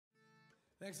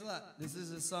Thanks a lot. This is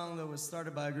a song that was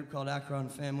started by a group called Akron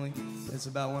Family. It's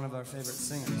about one of our favorite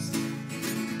singers.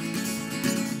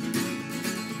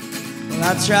 Well,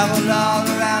 I've traveled all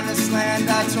around this land,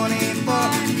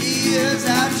 24 years.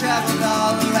 I've traveled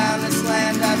all around this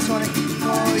land,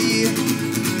 24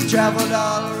 years. Traveled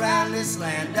all around this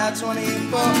land, 24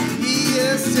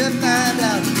 years to find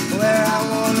out where I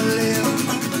want to live.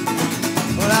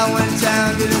 Well, I went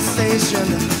down to the station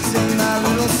to sing my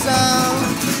little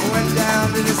song. Went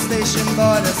down to the station,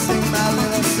 boy, to sing my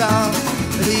little song.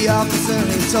 The officer,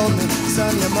 he told me,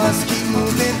 son, you must keep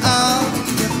moving on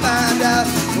to find out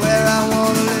where I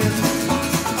want to live.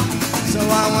 So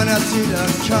I went up to the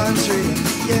country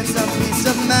to get some peace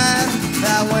of mind.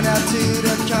 I went out to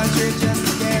the country just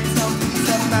to get some peace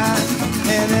of mind.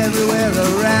 And everywhere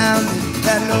around it,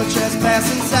 had no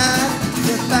trespassing sign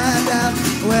to find out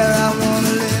where I want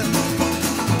to live.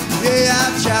 Yeah,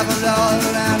 I've traveled all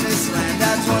around this land,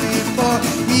 24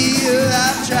 years.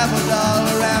 I've traveled all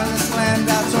around this land,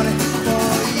 24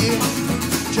 years.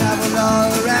 Traveled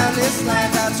all around this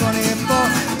land, 24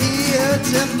 years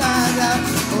to find out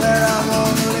where I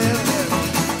want to live.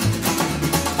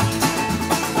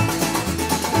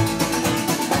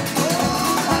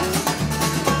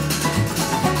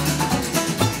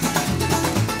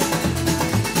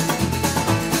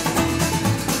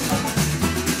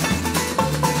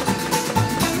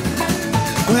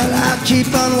 Well, I'll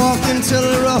keep on walking till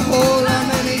there a hole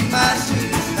underneath my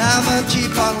shoes. I'ma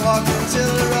keep on walking till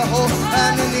there a hole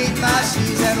underneath my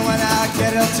shoes. And when I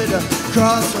get up to the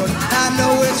crossroad, I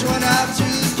know which one I'll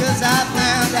choose, 'cause I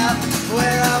found out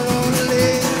where I wanna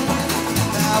live.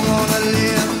 I wanna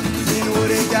live in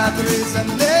Woodie, Guthrie's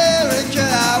America.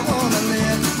 I wanna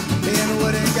live in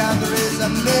Woodie, Guthrie's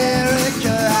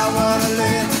America. I wanna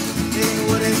live in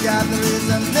Woodie, Guthrie's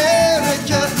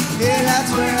America. Yeah,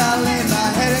 that's where I lay my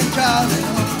head and call it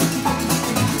home.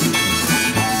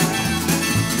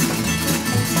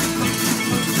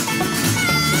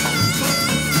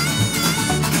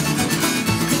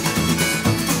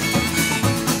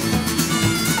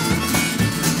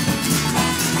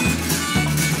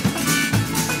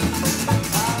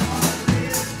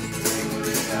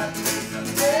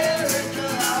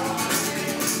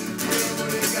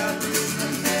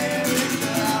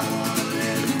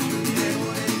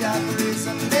 Guthrie's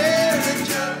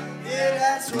America, yeah,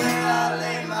 that's where I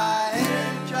lay my head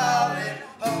and call it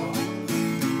home.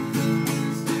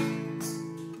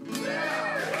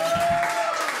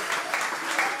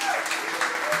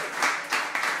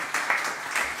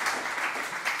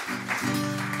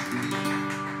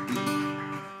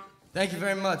 Thank you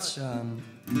very much.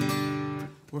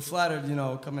 We're flattered, you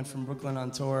know, coming from Brooklyn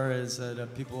on tour, is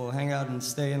that people will hang out and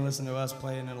stay and listen to us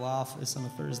play in a little office on a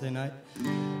Thursday night.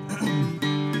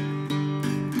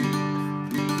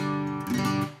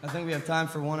 I think we have time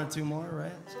for one or two more,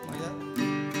 right? Something like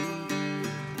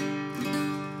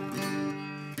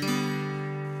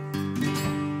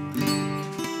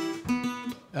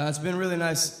that. It's been really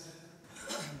nice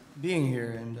being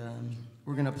here, and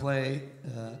we're gonna play,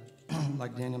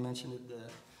 like Daniel mentioned, at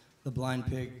the Blind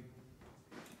Pig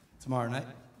tomorrow night.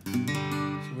 So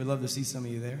we'd love to see some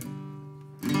of you there.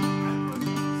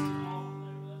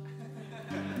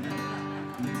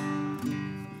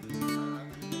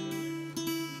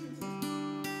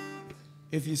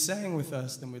 If you sang with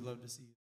us, then we'd love to see you.